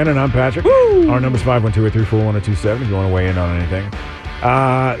 He's Brandon. I'm Patrick. Woo! Our number's 512-834-1027 if you want to weigh in on anything.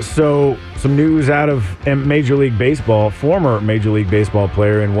 So some news out of Major League Baseball. Former Major League Baseball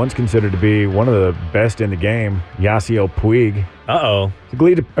player and once considered to be one of the best in the game, Yasiel Puig.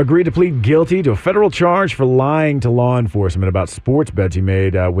 Agreed to plead guilty to a federal charge for lying to law enforcement about sports bets he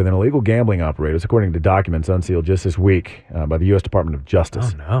made with an illegal gambling operator, according to documents unsealed just this week by the U.S. Department of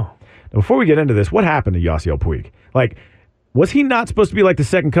Justice. Oh, no. Now, before we get into this, what happened to Yasiel Puig? Was he not supposed to be like the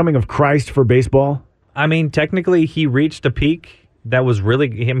second coming of Christ for baseball? I mean, technically, he reached a peak that was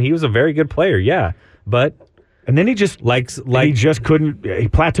really him. He was a very good player, yeah. But and then he just he just couldn't. He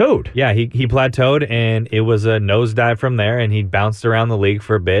plateaued. Yeah, he plateaued, and it was a nosedive from there. And he bounced around the league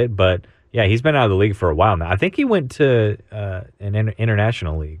for a bit, but yeah, he's been out of the league for a while now. I think he went to an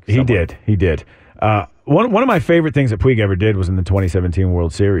international league. Somewhere. He did. One of my favorite things that Puig ever did was in the 2017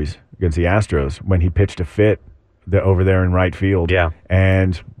 World Series against the Astros when he pitched a fit over there in right field. Yeah,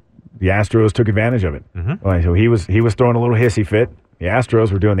 and the Astros took advantage of it. Mm-hmm. So he was throwing a little hissy fit. The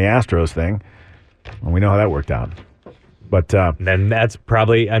Astros were doing the Astros thing. And we know how that worked out. But then that's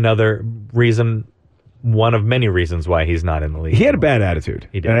probably another reason, one of many reasons why he's not in the league. He had a bad attitude.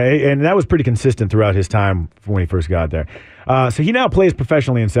 He did. And that was pretty consistent throughout his time when he first got there. So he now plays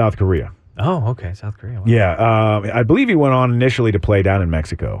professionally in South Korea. Oh, okay. South Korea. Wow. Yeah. I believe he went on initially to play down in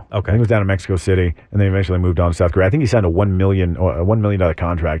Mexico. Okay. I think he was down in Mexico City, and then eventually moved on to South Korea. I think he signed a $1 million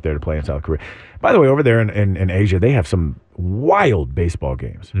contract there to play in South Korea. By the way, over there in Asia, they have some wild baseball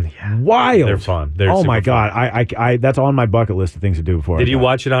games. Yeah. Wild. They're fun. Oh, my God. I that's on my bucket list of things to do before. Did you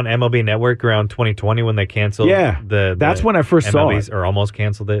watch it on MLB Network around 2020 when they canceled that's when I first saw it. Or almost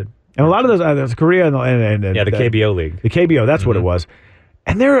canceled it? And a lot of those, there's Korea and the KBO league. The KBO, that's what it was.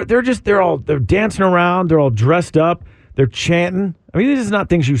 And they're dancing around, they're all dressed up, they're chanting. I mean, this is not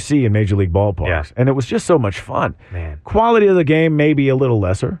things you see in Major League ballparks. Yeah. And it was just so much fun. Man. Quality of the game may be a little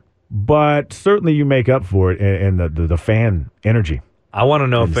lesser, but certainly you make up for it in the fan energy. I want to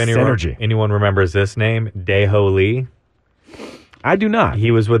know if anyone remembers this name, Dae-Ho Lee. I do not. He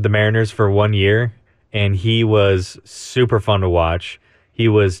was with the Mariners for 1 year, and he was super fun to watch. He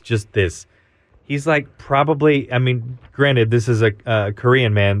was just this. He's like probably, I mean, granted, this is a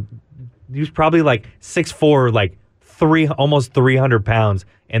Korean man. He was probably like 6'4", like almost 300 pounds,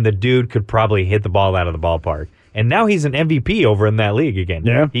 and the dude could probably hit the ball out of the ballpark. And now he's an MVP over in that league again.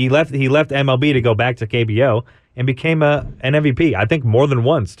 Yeah. He left MLB to go back to KBO and became an MVP. I think more than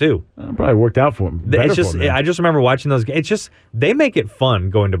once too. It probably worked out for him. I just remember watching those games. It's just they make it fun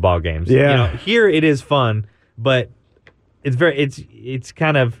going to ball games. Yeah. Here it is fun, but it's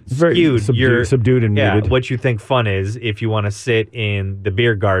kind of very skewed. subdued and muted. What you think fun is if you want to sit in the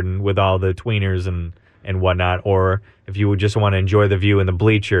beer garden with all the tweeners and whatnot, or if you would just want to enjoy the view in the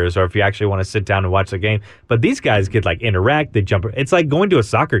bleachers, or if you actually want to sit down and watch the game. But these guys get like interact, they jump. It's like going to a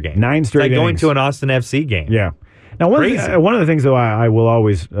soccer game. 9 straight It's like going innings. to an Austin FC game. Yeah. Now, one of the things, though, I will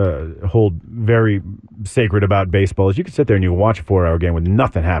always hold very sacred about baseball is you can sit there and you watch a 4-hour game when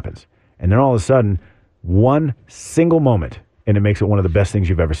nothing happens. And then all of a sudden, one single moment, and it makes it one of the best things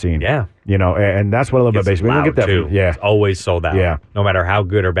you've ever seen. Yeah. You know, and that's what I love about baseball. We don't Loud get that. too. Yeah. It's always sold out. Yeah. No matter how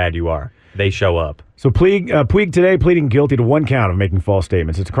good or bad you are, they show up. So Puig today pleading guilty to 1 count of making false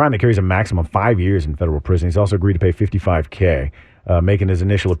statements. It's a crime that carries a maximum of 5 years in federal prison. He's also agreed to pay $55K, making his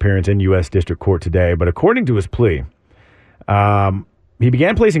initial appearance in U.S. District Court today. But according to his plea, he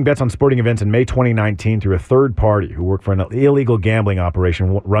began placing bets on sporting events in May 2019 through a third party who worked for an illegal gambling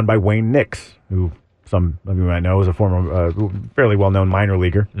operation run by Wayne Nix, who some of you might know is a former fairly well-known minor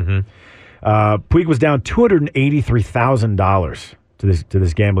leaguer. Puig was down $283,000 to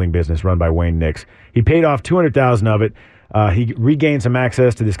this gambling business run by Wayne Nix. He paid off $200,000 of it. He regained some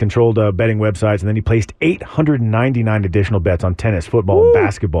access to this controlled betting websites, and then he placed 899 additional bets on tennis, football, and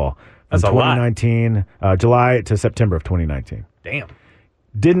basketball from That's a lot. 2019, July to September of 2019. Damn.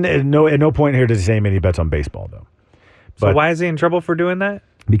 At no point here does he say any bets on baseball, though. So But- why is he in trouble for doing that?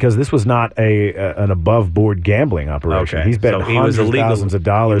 Because this was not an above-board gambling operation. Okay. He's bet So he hundreds was of illegal- thousands of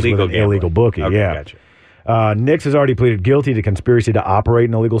dollars with illegal an illegal gambling. bookie. Okay, yeah. gotcha. Nix has already pleaded guilty to conspiracy to operate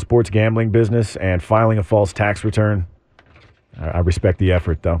an illegal sports gambling business and filing a false tax return. I respect the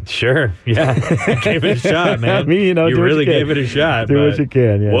effort, though. Sure. Yeah. Gave it a shot, man. I mean, you know, do what really you can. gave it a shot. Do what but you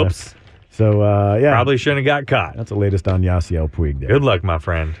can, yeah. Whoops. So, yeah. Probably shouldn't have got caught. That's the latest on Yasiel Puig there. Good luck, my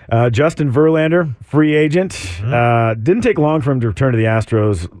friend. Justin Verlander, free agent. Mm-hmm. Didn't take long for him to return to the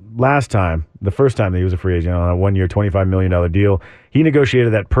Astros last time, the first time that he was a free agent on a 1-year, $25 million deal. He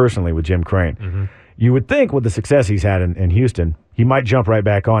negotiated that personally with Jim Crane. Mm-hmm. You would think with the success he's had in Houston, he might jump right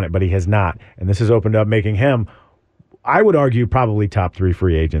back on it, but he has not. And this has opened up, making him, I would argue, probably top 3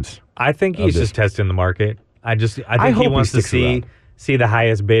 free agents. I think he's just testing the market. I think hope he he wants to sticks around. see the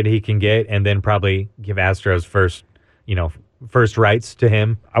highest bid he can get, and then probably give Astros first rights to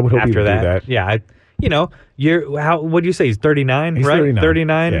him. I would hope he after would do that. that. Yeah, what do you say? He's 39, He's right? 39,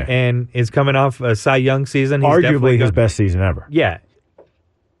 39, yeah. and is coming off a Cy Young season. He's Arguably his got- best season ever, Yeah.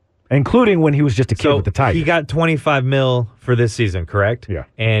 including when he was just a kid with the Tigers. He got $25 million for this season, correct? Yeah.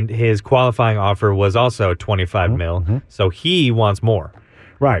 And his qualifying offer was also $25 million. So he wants more.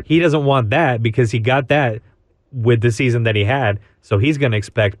 right. He doesn't want that because he got that with the season that he had. So he's going to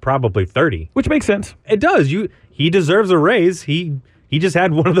expect probably 30. Which makes sense. It does. He deserves a raise. He just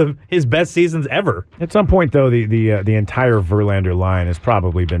had one of his best seasons ever. At some point, though, the entire Verlander line has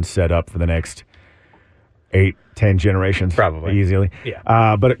probably been set up for the next 8-10 generations. Probably. Easily.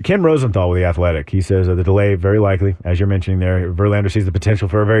 Yeah. But Ken Rosenthal with The Athletic, he says the delay very likely, as you're mentioning there, Verlander sees the potential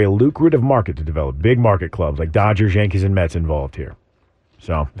for a very lucrative market to develop. Big market clubs like Dodgers, Yankees, and Mets involved here.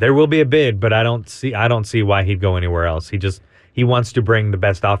 So There will be a bid, but I don't see why he'd go anywhere else. He wants to bring the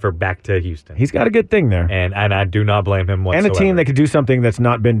best offer back to Houston. he's got a good thing there. And I do not blame him And whatsoever. a team that could do something that's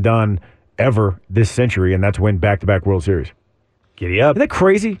not been done ever this century, and that's win back-to-back World Series. Giddy up. Isn't that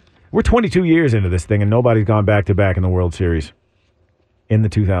crazy? We're 22 years into this thing, and nobody's gone back-to-back in the World Series in the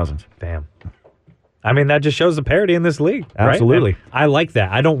 2000s. Damn. I mean, that just shows the parity in this league. right? Absolutely. And I like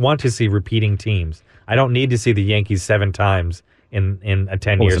that. I don't want to see repeating teams. I don't need to see the Yankees 7 times in a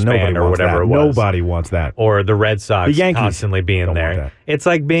 10-year Listen, span or whatever it was. Nobody wants that. Or the Red Sox The Yankees constantly being don't want there. that. It's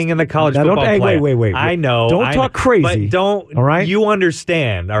like being in the college Now, football don't- hey, playoff. wait. I know. Don't I talk know. crazy, But don't. all right? You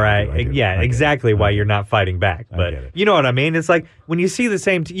understand, all right? I do. Yeah, I get exactly it. why you're not fighting back. But get it. you know what I mean? It's like when you see the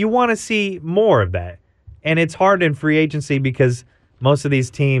same, you want to see more of that. And it's hard in free agency because most of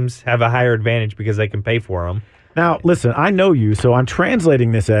these teams have a higher advantage because they can pay for them. Now, listen, I know you, so I'm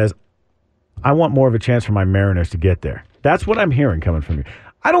translating this as I want more of a chance for my Mariners to get there. That's what I'm hearing coming from you.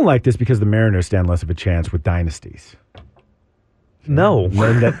 I don't like this because the Mariners stand less of a chance with dynasties. No,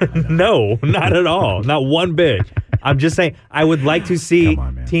 no, not at all. Not one bit. I'm just saying I would like to see Come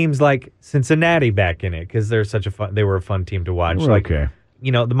on, man. teams like Cincinnati back in it because they're they were a fun team to watch. We're okay.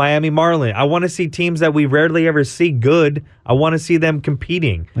 The Miami Marlins. I want to see teams that we rarely ever see good. I want to see them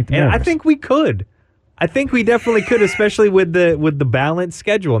competing. Like the And I Mariners. think we could. I think we definitely could, especially with the balanced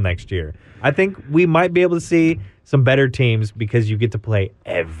schedule next year. I think we might be able to see some better teams because you get to play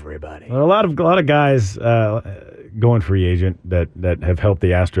everybody. Well, a lot of guys going free agent that have helped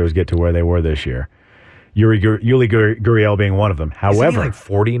the Astros get to where they were this year. Yuli Gurriel being one of them. Isn't he However, like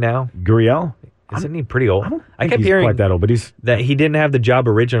 40 now? Gurriel, Isn't he pretty old? I kept hearing quite that old, but that he didn't have the job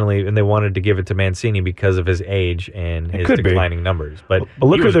originally, and they wanted to give it to Mancini because of his age and his declining numbers. But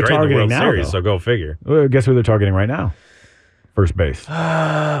look he who was they're great in the targeting World now, Series, though. so go figure. Well, guess who they're targeting right now? First base.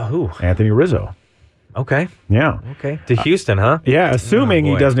 Who? Anthony Rizzo. Okay. Yeah. Okay. To Houston, huh? Yeah, assuming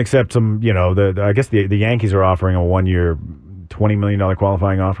he doesn't accept some, I guess the Yankees are offering a 1-year, $20 million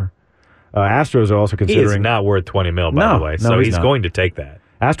qualifying offer. Astros are also considering. He is not worth $20 million, by the way, so he's going to take that.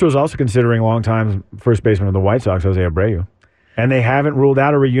 Astros also considering longtime first baseman of the White Sox, Jose Abreu. And they haven't ruled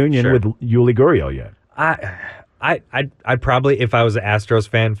out a reunion with Yuli Gurriel yet. I'd probably, if I was an Astros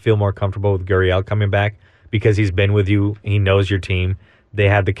fan, feel more comfortable with Gurriel coming back because he's been with you. He knows your team. They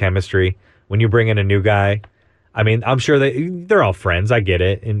have the chemistry. When you bring in a new guy, I mean, I'm sure they're all friends. I get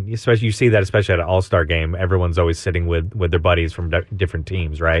it. And especially you see that especially at an all-star game. Everyone's always sitting with their buddies from different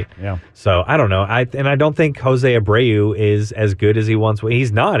teams, right? Yeah. So, I don't know. I don't think Jose Abreu is as good as he once was.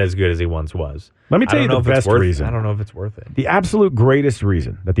 He's not as good as he once was. Let me tell you the best reason. I don't know if it's worth it. The absolute greatest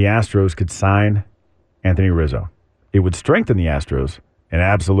reason that the Astros could sign Anthony Rizzo. It would strengthen the Astros and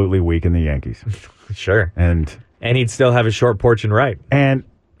absolutely weaken the Yankees. Sure. And he'd still have a short porch and right. And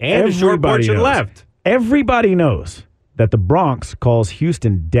a short porch and left. Everybody knows that the Bronx calls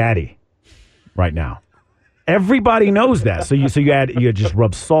Houston daddy right now. Everybody knows that. So you just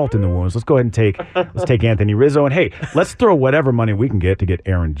rub salt in the wounds. Let's go ahead and let's take Anthony Rizzo, and hey, let's throw whatever money we can get to get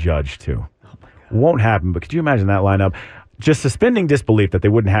Aaron Judge too. Won't happen, but could you imagine that lineup? Just suspending disbelief that they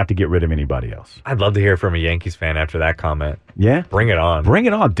wouldn't have to get rid of anybody else. I'd love to hear from a Yankees fan after that comment. Yeah? Bring it on. Bring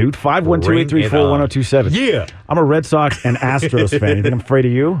it on, dude. 512-834-1027. Yeah. I'm a Red Sox and Astros fan. You think I'm afraid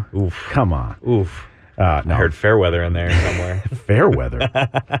of you? Oof. Come on. Oof. No. I heard Fairweather in there somewhere. Fairweather?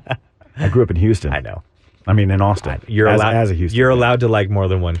 I grew up in Houston. I know. I mean, in Austin. You're allowed, as a Houston you're fan. allowed to like more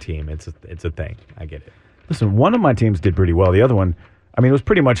than one team. It's a thing. I get it. Listen, one of my teams did pretty well. The other one, I mean, it was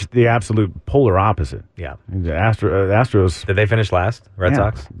pretty much the absolute polar opposite. Yeah. The Astros. Did they finish last? Red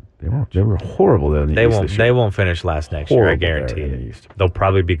Sox? They were horrible there in the East. They won't finish last next year. I Horrible guarantee there in the it. East. They'll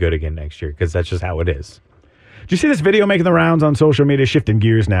probably be good again next year because that's just how it is. Did you see this video making the rounds on social media? Shifting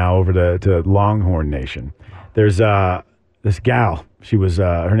gears now over to Longhorn Nation. There's this gal. She was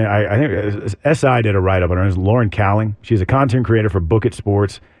her name. I think SI did a write up on her. Her name is Lauren Cowling. She's a content creator for Book It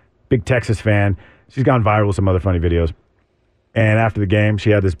Sports. Big Texas fan. She's gone viral with some other funny videos. And after the game, she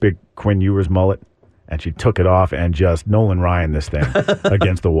had this big Quinn Ewers mullet, and she took it off and just Nolan Ryan this thing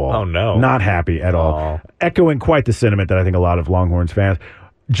against the wall. Oh, no. Not happy at all. Echoing quite the sentiment that I think a lot of Longhorns fans,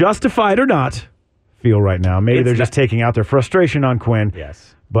 justified or not, feel right now. Maybe they're just taking out their frustration on Quinn.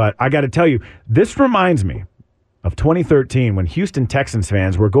 Yes. But I got to tell you, this reminds me of 2013 when Houston Texans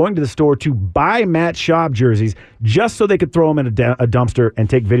fans were going to the store to buy Matt Schaub jerseys just so they could throw them in a dumpster and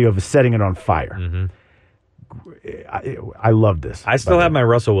take video of setting it on fire. Mm-hmm. I love this. I still have my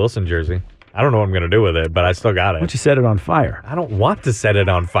Russell Wilson jersey. I don't know what I'm going to do with it, but I still got it. Why don't you set it on fire? I don't want to set it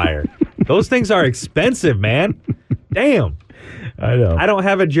on fire. Those things are expensive, man. Damn. I know. I don't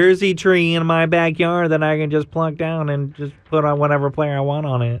have a jersey tree in my backyard that I can just plunk down and just put on whatever player I want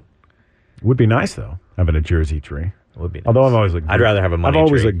on it. Would be nice, though, having a jersey tree. Would be nice. Although I've always looked goofy. I'd rather have a money tree. I've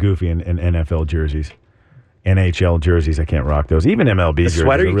always looked goofy in NFL jerseys. NHL jerseys, I can't rock those. Even MLB jerseys. The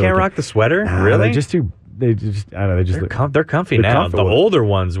sweater, you can't rock the sweater? Really? They're just too... I don't know. They're comfy now. The older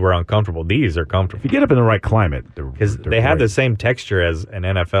ones were uncomfortable. These are comfortable. If you get up in the right climate, because they have the same texture as an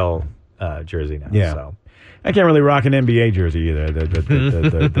NFL jersey now. Yeah. So. I can't really rock an NBA jersey either.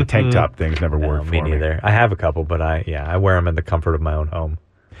 The tank top things never worked for me. Me neither. I have a couple, but I wear them in the comfort of my own home.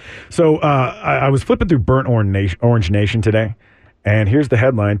 So I was flipping through Burnt Orange Nation today, and here's the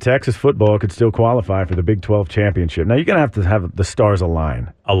headline: Texas football could still qualify for the Big 12 championship. Now you're gonna have to have the stars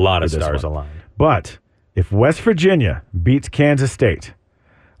align. A lot of stars align. But if West Virginia beats Kansas State,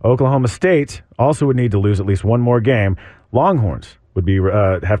 Oklahoma State also would need to lose at least one more game. Longhorns would be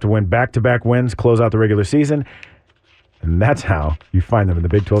have to win back-to-back wins, close out the regular season, and that's how you find them in the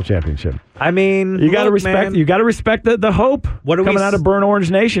Big 12 championship. I mean, you got to respect. Man, You got to respect the hope coming out of Burnt Orange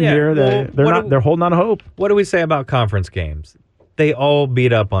Nation here. They're holding on to hope. What do we say about conference games? They all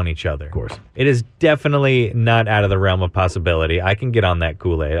beat up on each other. Of course, it is definitely not out of the realm of possibility. I can get on that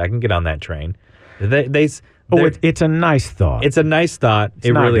Kool-Aid. I can get on that train. It's a nice thought. It's a nice thought.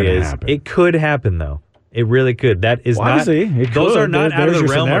 It really is. Happen. It could happen though. It really could. That is not. Those are not out of the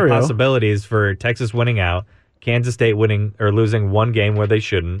realm of possibilities for Texas winning out, Kansas State winning or losing one game where they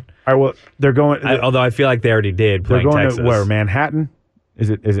shouldn't. All right, well, they're going. Although I feel like they already did. They're going Texas. to where? Manhattan?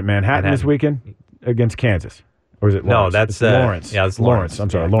 Is it Manhattan this weekend against Kansas? Or is it Lawrence? No, that's Lawrence. Yeah, it's Lawrence. I'm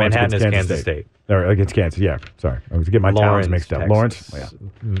sorry. Lawrence Manhattan is Kansas State. Or against Kansas, yeah. Sorry. I was getting my towns mixed up. Texas. Lawrence?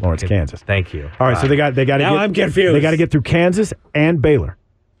 Yeah. Lawrence, Kansas. Thank you. All right, so they got to now I'm confused. They got to get through Kansas and Baylor.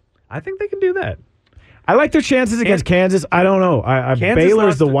 I think they can do that. I like their chances against Kansas. I don't know.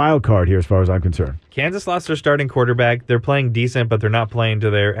 Baylor's the wild card here as far as I'm concerned. Kansas lost their starting quarterback. They're playing decent, but they're not playing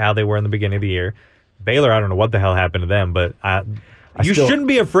to how they were in the beginning of the year. Baylor, I don't know what the hell happened to them, but you shouldn't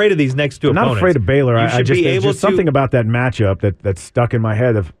be afraid of these next two opponents. I'm not afraid of Baylor. There's just something about that matchup that's stuck in my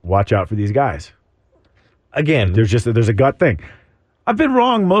head of watch out for these guys. Again, there's a gut thing. I've been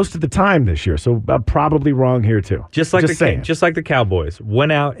wrong most of the time this year, so I'm probably wrong here too. Just like the Cowboys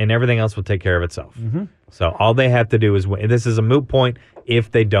went out and everything else will take care of itself. Mm-hmm. So all they have to do is win. This is a moot point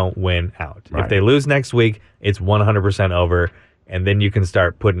if they don't win out. Right. If they lose next week, it's 100% over, and then you can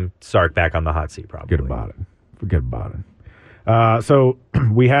start putting Sark back on the hot seat probably. Forget about it. So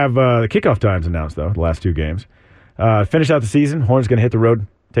we have the kickoff times announced, though, the last two games. Finish out the season. Horns going to hit the road,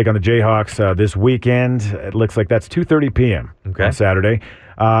 take on the Jayhawks this weekend. It looks like that's 2:30 p.m. on Saturday.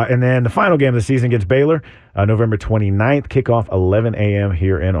 And then the final game of the season against Baylor, November 29th, kickoff 11 a.m.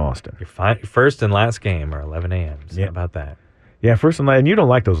 here in Austin. Your first and last game are 11 a.m. How about that? Yeah, first and last. And you don't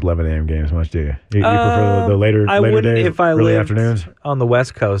like those 11 a.m. games much, do you? You prefer the later days, if I early lived afternoons? On the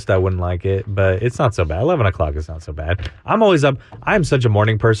West Coast, I wouldn't like it, but it's not so bad. 11 o'clock is not so bad. I'm always up. I'm such a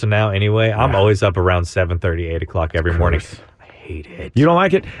morning person now anyway. Yeah. I'm always up around 7:30, 8 o'clock every morning. I hate it. You don't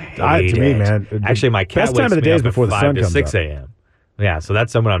like it? To me, man. Actually, my cat best time of the day is before the sun comes up. 6 a.m. Yeah, so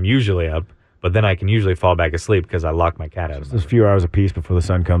that's when I'm usually up, but then I can usually fall back asleep because I lock my cat out. There's a few hours apiece before the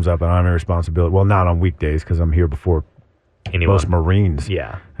sun comes up, and I'm a responsibility. Well, not on weekdays because I'm here before most Marines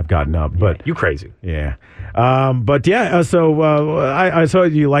have gotten up. But you crazy. Yeah. So I saw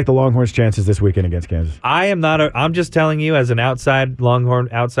you like the Longhorns' chances this weekend against Kansas. I am not. I'm just telling you, as an outsider Longhorn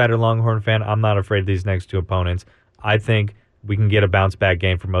fan, I'm not afraid of these next two opponents. I think we can get a bounce back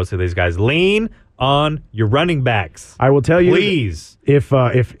game for most of these guys. Lean on your running backs. I will tell you, please. If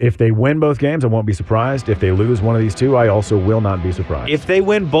they win both games, I won't be surprised. If they lose one of these two, I also will not be surprised. If they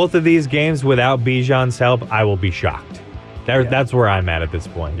win both of these games without Bijan's help, I will be shocked. That's where I'm at this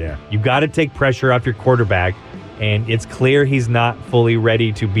point. Yeah. You got to take pressure off your quarterback, and it's clear he's not fully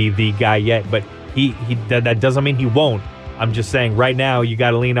ready to be the guy yet, but that doesn't mean he won't. I'm just saying right now you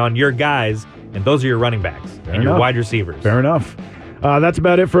got to lean on your guys, and those are your running backs your wide receivers. Fair enough. That's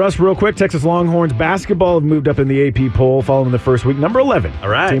about it for us. Real quick, Texas Longhorns basketball have moved up in the AP poll following the first week. Number 11 All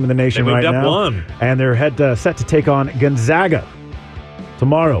right. team in the nation right now. They moved up one. And they're set to take on Gonzaga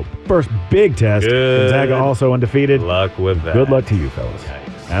tomorrow. First big test. Good. Gonzaga also undefeated. Luck with that. Good luck to you, fellas.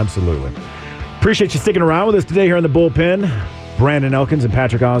 Yikes. Absolutely. Appreciate you sticking around with us today here in the bullpen. Brandon Elkins and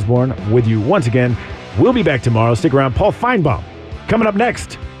Patrick Osborne with you once again. We'll be back tomorrow. Stick around. Paul Feinbaum coming up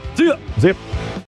next. See ya.